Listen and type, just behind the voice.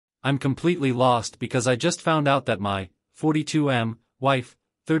I'm completely lost because I just found out that my 42M wife,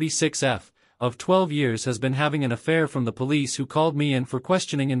 36F, of 12 years has been having an affair from the police who called me in for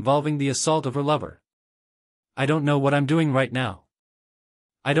questioning involving the assault of her lover. I don't know what I'm doing right now.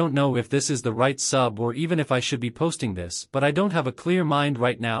 I don't know if this is the right sub or even if I should be posting this, but I don't have a clear mind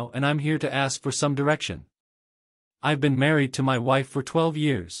right now and I'm here to ask for some direction. I've been married to my wife for 12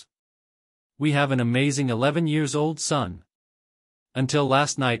 years. We have an amazing 11-year-old son. Until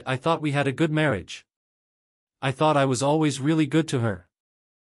last night I thought we had a good marriage. I thought I was always really good to her.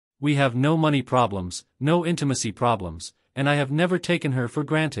 We have no money problems, no intimacy problems, and I have never taken her for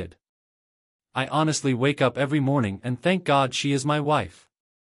granted. I honestly wake up every morning and thank God she is my wife.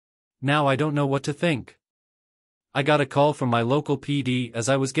 Now I don't know what to think. I got a call from my local PD as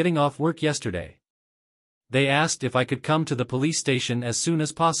I was getting off work yesterday. They asked if I could come to the police station as soon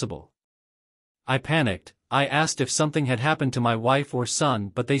as possible. I panicked. I asked if something had happened to my wife or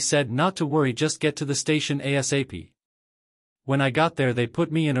son, but they said not to worry, just get to the station ASAP. When I got there they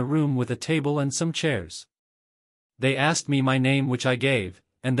put me in a room with a table and some chairs. They asked me my name, which I gave,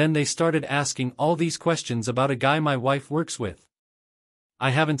 and then they started asking all these questions about a guy my wife works with. I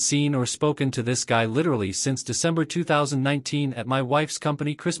haven't seen or spoken to this guy literally since December 2019 at my wife's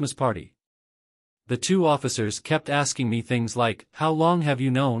company Christmas party. The two officers kept asking me things like, "How long have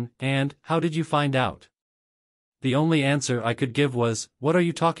you known?" and "How did you find out?" The only answer I could give was, "What are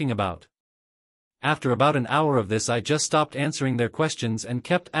you talking about?" After about an hour of this I just stopped answering their questions and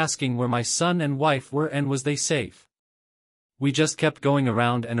kept asking where my son and wife were and was they safe. We just kept going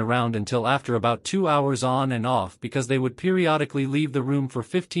around and around until after about 2 hours on and off, because they would periodically leave the room for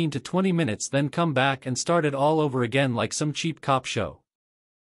 15 to 20 minutes then come back and start it all over again like some cheap cop show.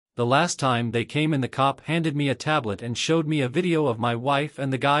 The last time they came in, the cop handed me a tablet and showed me a video of my wife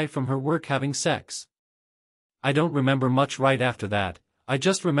and the guy from her work having sex. I don't remember much right after that. I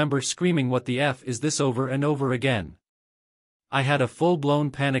just remember screaming, "What the F is this?" over and over again. I had a full-blown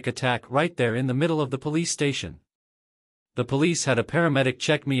panic attack right there in the middle of the police station. The police had a paramedic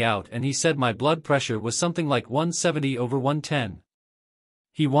check me out and he said my blood pressure was something like 170/110.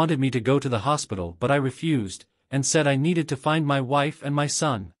 He wanted me to go to the hospital, but I refused, and said I needed to find my wife and my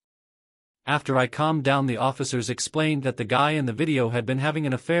son. After I calmed down, the officers explained that the guy in the video had been having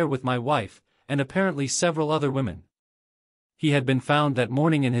an affair with my wife, and apparently several other women. He had been found that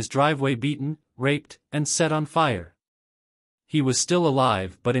morning in his driveway beaten, raped, and set on fire. He was still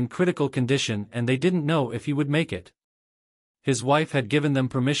alive but in critical condition and they didn't know if he would make it. His wife had given them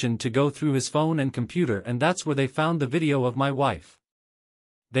permission to go through his phone and computer, and that's where they found the video of my wife.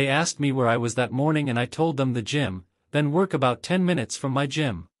 They asked me where I was that morning and I told them the gym, then work about 10 minutes from my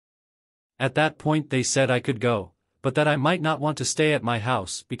gym. At that point they said I could go, but that I might not want to stay at my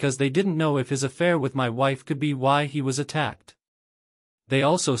house because they didn't know if his affair with my wife could be why he was attacked. They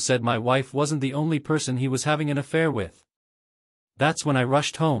also said my wife wasn't the only person he was having an affair with. That's when I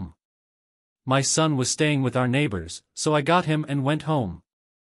rushed home. My son was staying with our neighbors, so I got him and went home.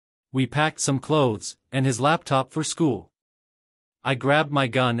 We packed some clothes, and his laptop for school. I grabbed my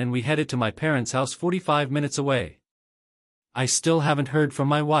gun and we headed to my parents' house 45 minutes away. I still haven't heard from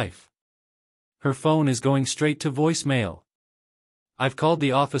my wife. Her phone is going straight to voicemail. I've called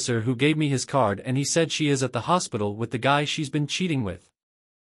the officer who gave me his card and he said she is at the hospital with the guy she's been cheating with.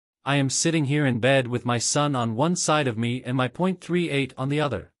 I am sitting here in bed with my son on one side of me and my .38 on the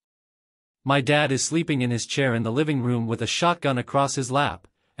other. My dad is sleeping in his chair in the living room with a shotgun across his lap,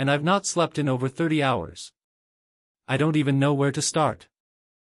 and I've not slept in over 30 hours. I don't even know where to start.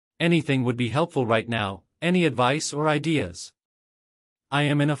 Anything would be helpful right now, any advice or ideas. I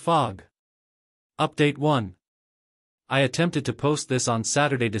am in a fog. Update 1. I attempted to post this on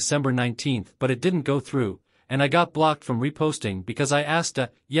Saturday, December 19th, but it didn't go through, and I got blocked from reposting because I asked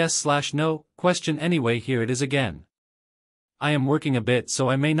a yes/no question anyway. Here it is again. I am working a bit, so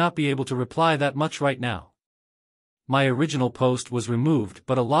I may not be able to reply that much right now. My original post was removed,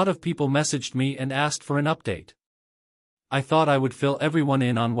 but a lot of people messaged me and asked for an update. I thought I would fill everyone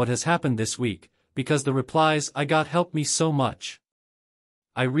in on what has happened this week, because the replies I got helped me so much.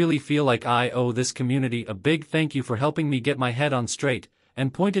 I really feel like I owe this community a big thank you for helping me get my head on straight,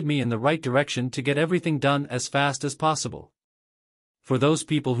 and pointed me in the right direction to get everything done as fast as possible. For those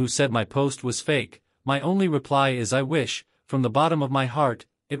people who said my post was fake, my only reply is I wish, from the bottom of my heart,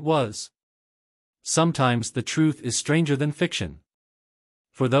 it was. Sometimes the truth is stranger than fiction.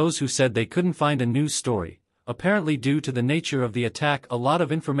 For those who said they couldn't find a news story, apparently due to the nature of the attack a lot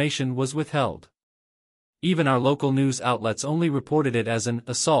of information was withheld. Even our local news outlets only reported it as an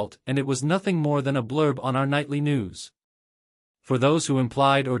assault, and it was nothing more than a blurb on our nightly news. For those who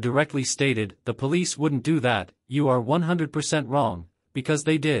implied or directly stated, the police wouldn't do that, you are 100% wrong, because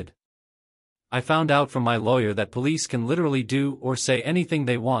they did. I found out from my lawyer that police can literally do or say anything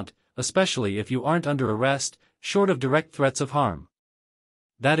they want, especially if you aren't under arrest, short of direct threats of harm.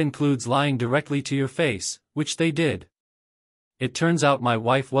 That includes lying directly to your face, which they did. It turns out my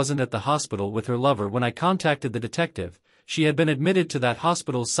wife wasn't at the hospital with her lover when I contacted the detective. She had been admitted to that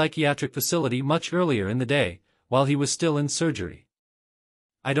hospital's psychiatric facility much earlier in the day, while he was still in surgery.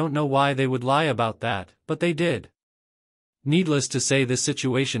 I don't know why they would lie about that, but they did. Needless to say, this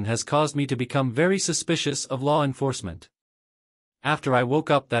situation has caused me to become very suspicious of law enforcement. After I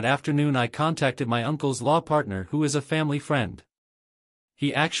woke up that afternoon, I contacted my uncle's law partner, who is a family friend.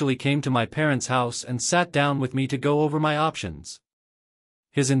 He actually came to my parents' house and sat down with me to go over my options.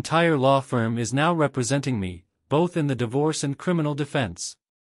 His entire law firm is now representing me, both in the divorce and criminal defense.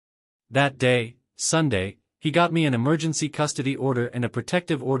 That day, Sunday, he got me an emergency custody order and a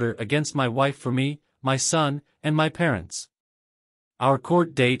protective order against my wife for me, my son, and my parents. Our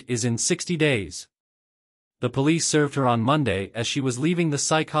court date is in 60 days. The police served her on Monday as she was leaving the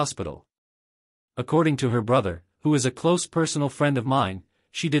psych hospital. According to her brother, who is a close personal friend of mine,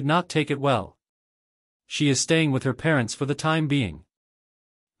 she did not take it well. She is staying with her parents for the time being.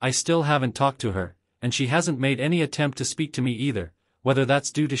 I still haven't talked to her, and she hasn't made any attempt to speak to me either. Whether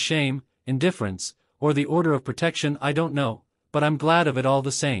that's due to shame, indifference, or the order of protection, I don't know, but I'm glad of it all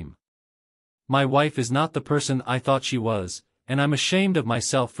the same. My wife is not the person I thought she was, and I'm ashamed of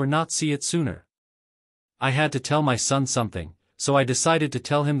myself for not seeing it sooner. I had to tell my son something, so I decided to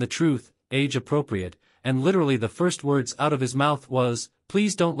tell him the truth, age appropriate, and literally the first words out of his mouth was,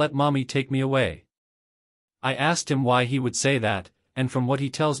 "Please don't let mommy take me away." I asked him why he would say that, and from what he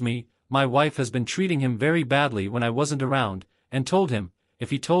tells me, my wife has been treating him very badly when I wasn't around, and told him, if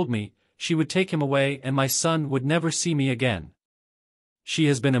he told me, she would take him away and my son would never see me again. She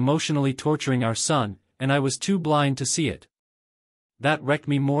has been emotionally torturing our son, and I was too blind to see it. That wrecked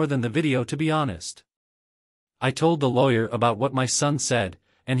me more than the video, to be honest. I told the lawyer about what my son said,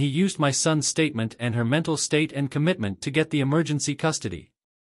 and he used my son's statement and her mental state and commitment to get the emergency custody.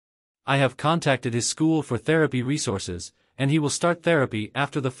 I have contacted his school for therapy resources, and he will start therapy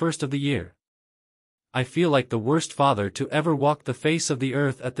after the first of the year. I feel like the worst father to ever walk the face of the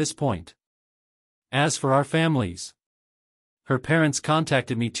earth at this point. As for our families, her parents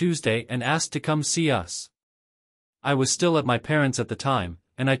contacted me Tuesday and asked to come see us. I was still at my parents' at the time,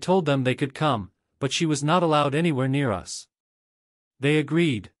 and I told them they could come, but she was not allowed anywhere near us. They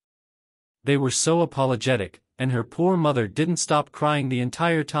agreed. They were so apologetic, and her poor mother didn't stop crying the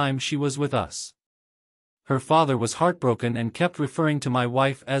entire time she was with us. Her father was heartbroken and kept referring to my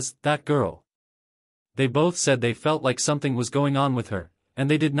wife as that girl. They both said they felt like something was going on with her,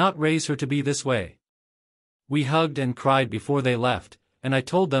 and they did not raise her to be this way. We hugged and cried before they left, and I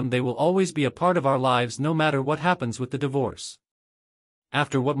told them they will always be a part of our lives no matter what happens with the divorce.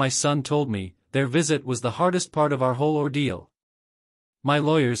 After what my son told me, their visit was the hardest part of our whole ordeal. My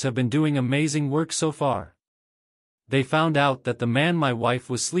lawyers have been doing amazing work so far. They found out that the man my wife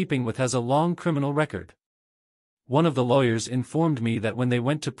was sleeping with has a long criminal record. One of the lawyers informed me that when they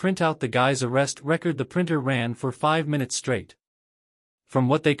went to print out the guy's arrest record, the printer ran for 5 minutes straight. From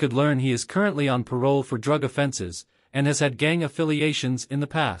what they could learn, he is currently on parole for drug offenses, and has had gang affiliations in the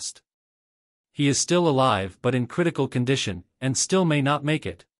past. He is still alive but in critical condition, and still may not make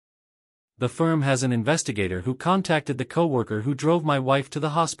it. The firm has an investigator who contacted the coworker who drove my wife to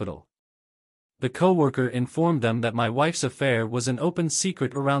the hospital. The coworker informed them that my wife's affair was an open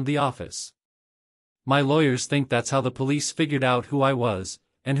secret around the office. My lawyers think that's how the police figured out who I was,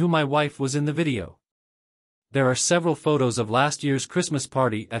 and who my wife was in the video. There are several photos of last year's Christmas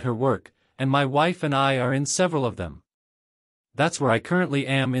party at her work, and my wife and I are in several of them. That's where I currently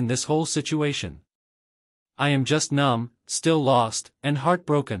am in this whole situation. I am just numb, still lost, and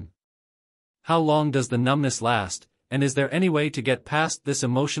heartbroken. How long does the numbness last, and is there any way to get past this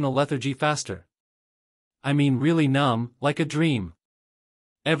emotional lethargy faster? I mean really numb, like a dream.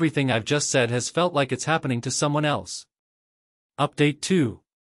 Everything I've just said has felt like it's happening to someone else. Update 2.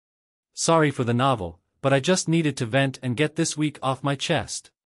 Sorry for the novel, but I just needed to vent and get this week off my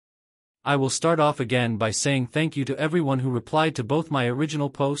chest. I will start off again by saying thank you to everyone who replied to both my original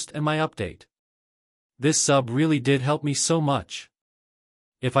post and my update. This sub really did help me so much.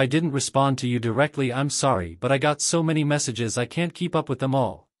 If I didn't respond to you directly, I'm sorry, but I got so many messages I can't keep up with them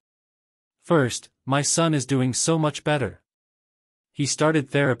all. First, my son is doing so much better. He started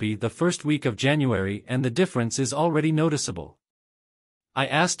therapy the first week of January and the difference is already noticeable. I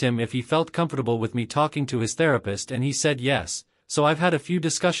asked him if he felt comfortable with me talking to his therapist and he said yes, so I've had a few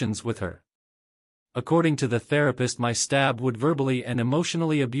discussions with her. According to the therapist, my stab would verbally and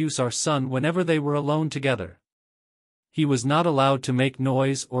emotionally abuse our son whenever they were alone together. He was not allowed to make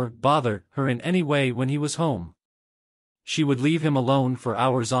noise or bother her in any way when he was home. She would leave him alone for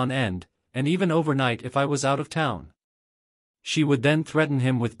hours on end, and even overnight if I was out of town. She would then threaten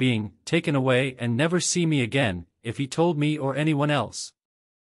him with being taken away and never see me again, if he told me or anyone else.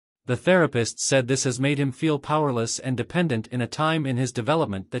 The therapist said this has made him feel powerless and dependent in a time in his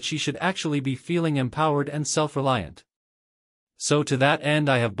development that she should actually be feeling empowered and self-reliant. So to that end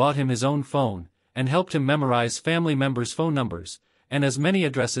I have bought him his own phone, and helped him memorize family members' phone numbers, and as many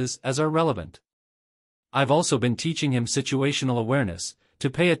addresses as are relevant. I've also been teaching him situational awareness, to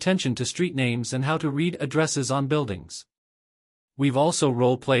pay attention to street names and how to read addresses on buildings. We've also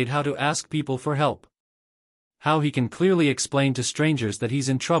role-played how to ask people for help. How he can clearly explain to strangers that he's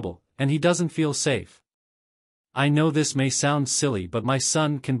in trouble, and he doesn't feel safe. I know this may sound silly, but my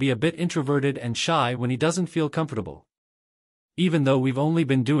son can be a bit introverted and shy when he doesn't feel comfortable. Even though we've only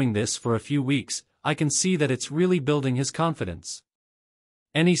been doing this for a few weeks, I can see that it's really building his confidence.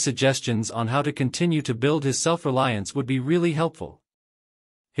 Any suggestions on how to continue to build his self-reliance would be really helpful.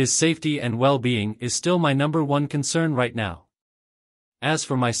 His safety and well-being is still my #1 concern right now. As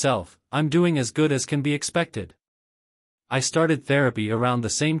for myself, I'm doing as good as can be expected. I started therapy around the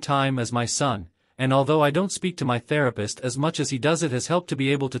same time as my son, and although I don't speak to my therapist as much as he does, it has helped to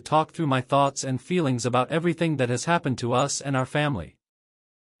be able to talk through my thoughts and feelings about everything that has happened to us and our family.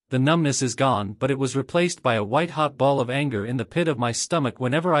 The numbness is gone, but it was replaced by a white-hot ball of anger in the pit of my stomach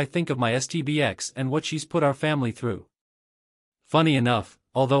whenever I think of my STBX and what she's put our family through. Funny enough,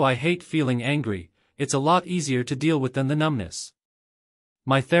 although I hate feeling angry, it's a lot easier to deal with than the numbness.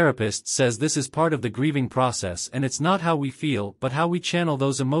 My therapist says this is part of the grieving process and it's not how we feel but how we channel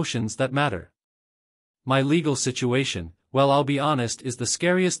those emotions that matter. My legal situation, well, I'll be honest, is the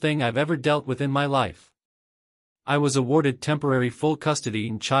scariest thing I've ever dealt with in my life. I was awarded temporary full custody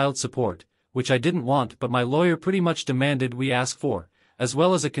and child support, which I didn't want but my lawyer pretty much demanded we ask for, as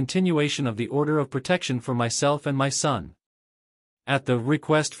well as a continuation of the order of protection for myself and my son. At the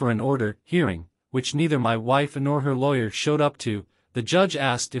request for an order hearing, which neither my wife nor her lawyer showed up to, the judge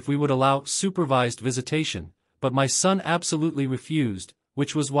asked if we would allow supervised visitation, but my son absolutely refused,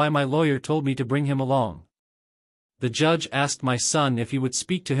 which was why my lawyer told me to bring him along. The judge asked my son if he would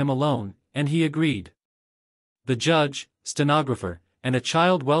speak to him alone, and he agreed. The judge, stenographer, and a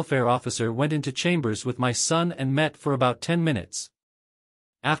child welfare officer went into chambers with my son and met for about 10 minutes.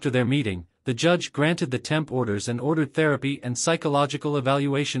 After their meeting, the judge granted the temp orders and ordered therapy and psychological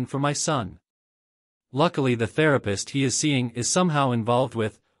evaluation for my son. Luckily, the therapist he is seeing is somehow involved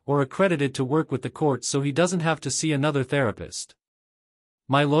with, or accredited to work with the court, so he doesn't have to see another therapist.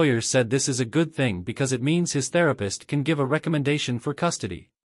 My lawyer said this is a good thing because it means his therapist can give a recommendation for custody.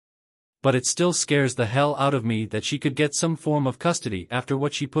 But it still scares the hell out of me that she could get some form of custody after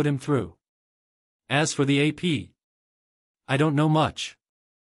what she put him through. As for the AP, I don't know much.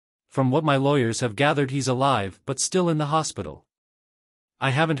 From what my lawyers have gathered, he's alive but still in the hospital. I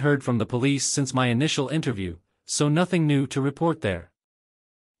haven't heard from the police since my initial interview, so nothing new to report there.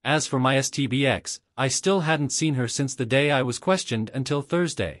 As for my STBX, I still hadn't seen her since the day I was questioned until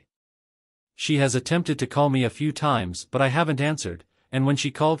Thursday. She has attempted to call me a few times but I haven't answered, and when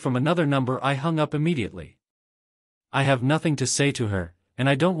she called from another number I hung up immediately. I have nothing to say to her, and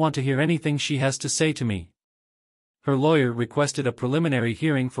I don't want to hear anything she has to say to me. Her lawyer requested a preliminary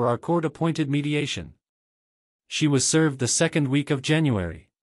hearing for our court-appointed mediation. She was served the second week of January.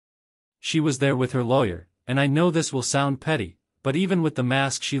 She was there with her lawyer, and I know this will sound petty, but even with the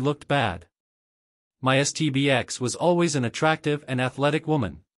mask she looked bad. My STBX was always an attractive and athletic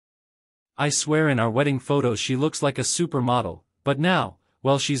woman. I swear in our wedding photos she looks like a supermodel, but now,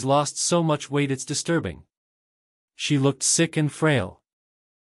 well, she's lost so much weight it's disturbing. She looked sick and frail.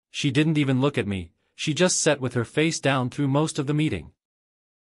 She didn't even look at me, she just sat with her face down through most of the meeting.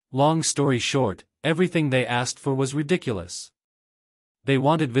 Long story short, everything they asked for was ridiculous. They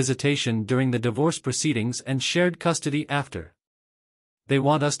wanted visitation during the divorce proceedings and shared custody after. They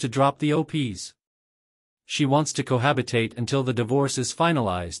want us to drop the OPs. She wants to cohabitate until the divorce is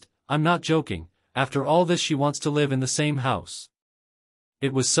finalized. I'm not joking, after all this she wants to live in the same house.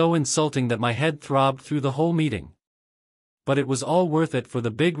 It was so insulting that my head throbbed through the whole meeting. But it was all worth it for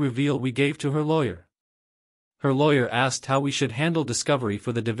the big reveal we gave to her lawyer. Her lawyer asked how we should handle discovery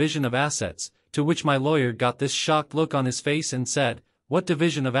for the division of assets, to which my lawyer got this shocked look on his face and said, "What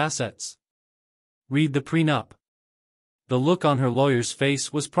division of assets? Read the prenup." The look on her lawyer's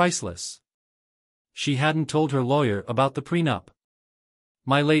face was priceless. She hadn't told her lawyer about the prenup.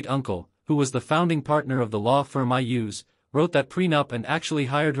 My late uncle, who was the founding partner of the law firm I use, wrote that prenup and actually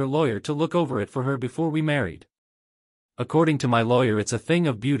hired her lawyer to look over it for her before we married. According to my lawyer, it's a thing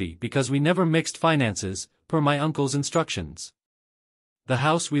of beauty because we never mixed finances, per my uncle's instructions. The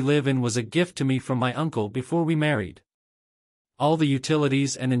house we live in was a gift to me from my uncle before we married. All the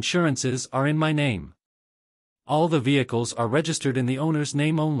utilities and insurances are in my name. All the vehicles are registered in the owner's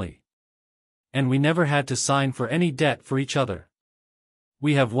name only. And we never had to sign for any debt for each other.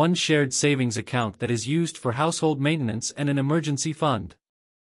 We have one shared savings account that is used for household maintenance and an emergency fund.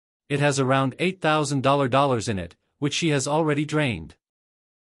 It has around $8,000 in it, which she has already drained.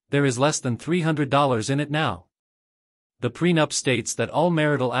 There is less than $300 in it now. The prenup states that all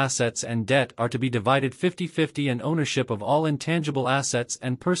marital assets and debt are to be divided 50-50 and ownership of all intangible assets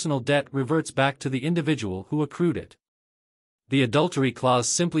and personal debt reverts back to the individual who accrued it. The adultery clause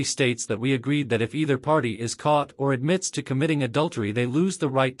simply states that we agreed that if either party is caught or admits to committing adultery, they lose the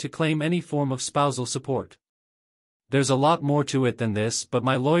right to claim any form of spousal support. There's a lot more to it than this, but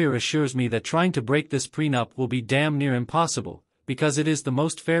my lawyer assures me that trying to break this prenup will be damn near impossible, because it is the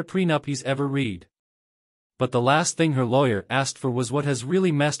most fair prenup he's ever read. But the last thing her lawyer asked for was what has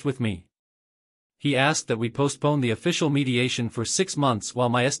really messed with me. He asked that we postpone the official mediation for 6 months while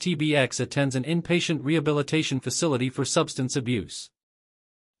my STBX attends an inpatient rehabilitation facility for substance abuse.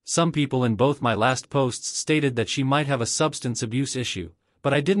 Some people in both my last posts stated that she might have a substance abuse issue,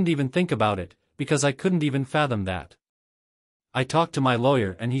 but I didn't even think about it, because I couldn't even fathom that. I talked to my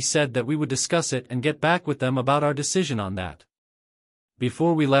lawyer and he said that we would discuss it and get back with them about our decision on that.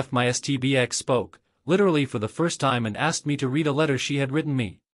 Before we left, my STBX spoke, literally for the first time, and asked me to read a letter she had written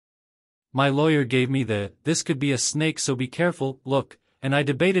me. My lawyer gave me the "this could be a snake so be careful" look, and I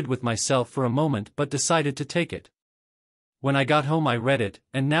debated with myself for a moment but decided to take it. When I got home I read it,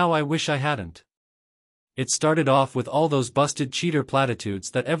 and now I wish I hadn't. It started off with all those busted cheater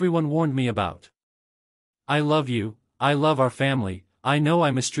platitudes that everyone warned me about. I love you, I love our family, I know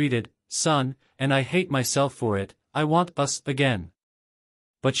I mistreated, son, and I hate myself for it, I want us again.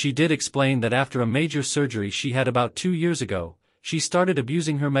 But she did explain that after a major surgery she had about 2 years ago, she started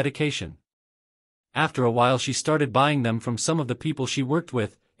abusing her medication. After a while she started buying them from some of the people she worked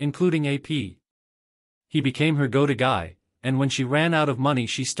with, including AP. He became her go-to guy, and when she ran out of money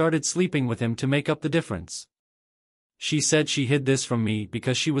she started sleeping with him to make up the difference. She said she hid this from me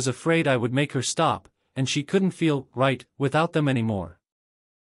because she was afraid I would make her stop, and she couldn't feel right without them anymore.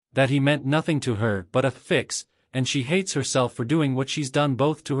 That he meant nothing to her but a fix, and she hates herself for doing what she's done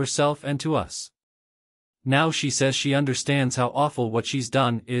both to herself and to us. Now she says she understands how awful what she's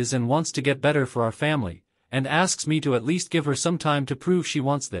done is and wants to get better for our family, and asks me to at least give her some time to prove she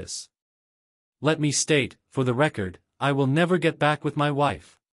wants this. Let me state, for the record, I will never get back with my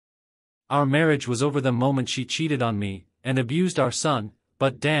wife. Our marriage was over the moment she cheated on me, and abused our son,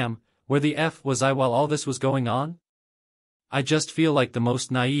 but damn, where the F was I while all this was going on? I just feel like the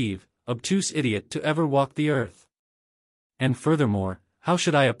most naive, obtuse idiot to ever walk the earth. And furthermore, how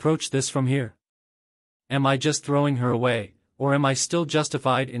should I approach this from here? Am I just throwing her away, or am I still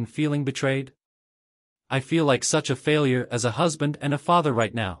justified in feeling betrayed? I feel like such a failure as a husband and a father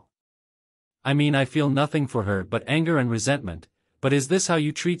right now. I mean, I feel nothing for her but anger and resentment, but is this how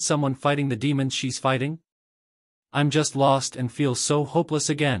you treat someone fighting the demons she's fighting? I'm just lost and feel so hopeless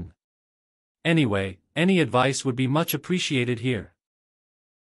again. Anyway, any advice would be much appreciated here.